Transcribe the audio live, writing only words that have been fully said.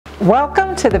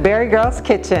Welcome to the BariGirls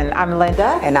Kitchen. I'm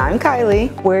Linda. And I'm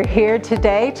Kylie. We're here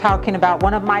today talking about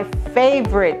one of my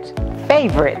favorite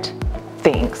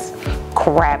things,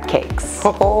 crab cakes.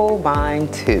 Oh, mine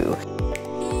too.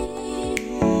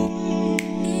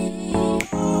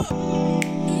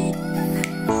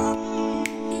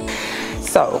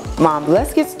 So, Mom,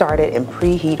 let's get started and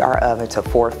preheat our oven to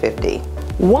 450.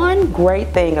 One great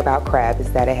thing about crab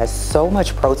is that it has so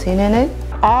much protein in it.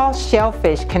 All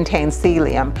shellfish contain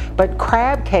psyllium, but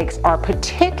crab cakes are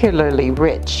particularly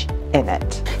rich in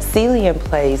it. Psyllium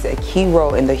plays a key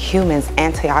role in the human's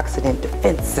antioxidant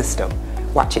defense system.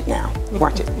 Watch it now.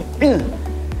 Watch it.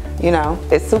 You know,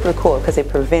 it's super cool because it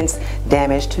prevents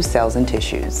damage to cells and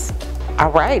tissues. All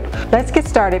right, let's get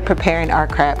started preparing our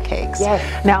crab cakes.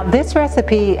 Yes. Now, this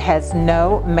recipe has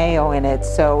no mayo in it,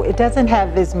 so it doesn't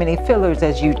have as many fillers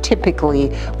as you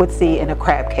typically would see in a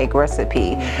crab cake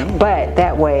recipe. But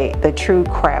that way, the true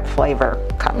crab flavor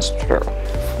comes through.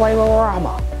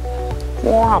 Flavorama.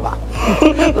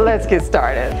 Let's get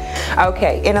started.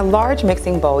 Okay, in a large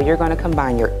mixing bowl, you're going to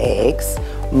combine your eggs,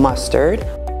 mustard,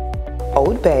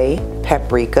 Old Bay,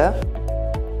 paprika,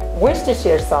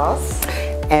 Worcestershire sauce,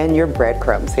 and your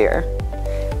breadcrumbs here.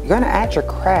 You're gonna add your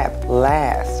crab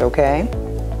last, okay?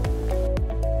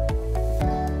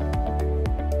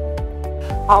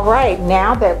 All right,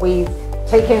 now that we've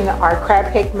taken our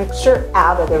crab cake mixture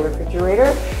out of the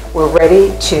refrigerator, we're ready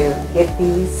to get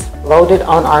these loaded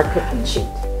on our cooking sheet.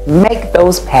 Make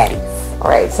those patties. All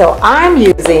right, so I'm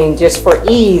using, just for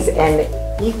ease and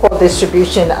equal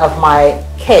distribution of my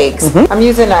cakes, I'm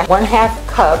using a 1/2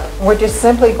 cup. We're just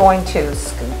simply going to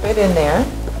scoop it in there.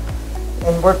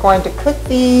 And we're going to cook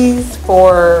these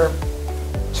for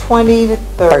 20 to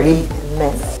 30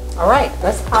 minutes. All right,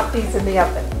 let's pop these in the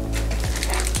oven.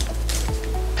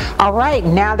 All right,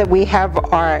 now that we have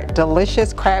our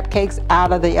delicious crab cakes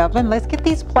out of the oven, let's get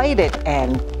these plated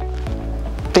and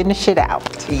finish it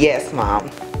out. Yes, Mom.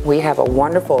 We have a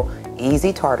wonderful,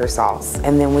 easy tartar sauce,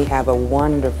 and then we have a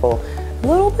wonderful,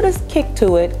 little bit of kick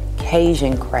to it,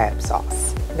 Cajun crab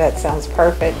sauce. That sounds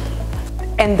perfect.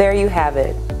 And there you have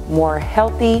it. More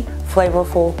healthy,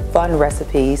 flavorful, fun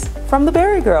recipes from the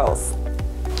BariGirls.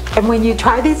 And when you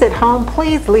try these at home,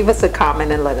 please leave us a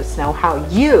comment and let us know how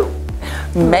you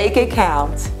make it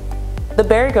count. The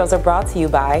BariGirls are brought to you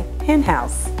by Hen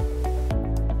House.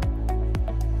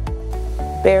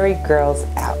 BariGirls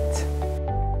out.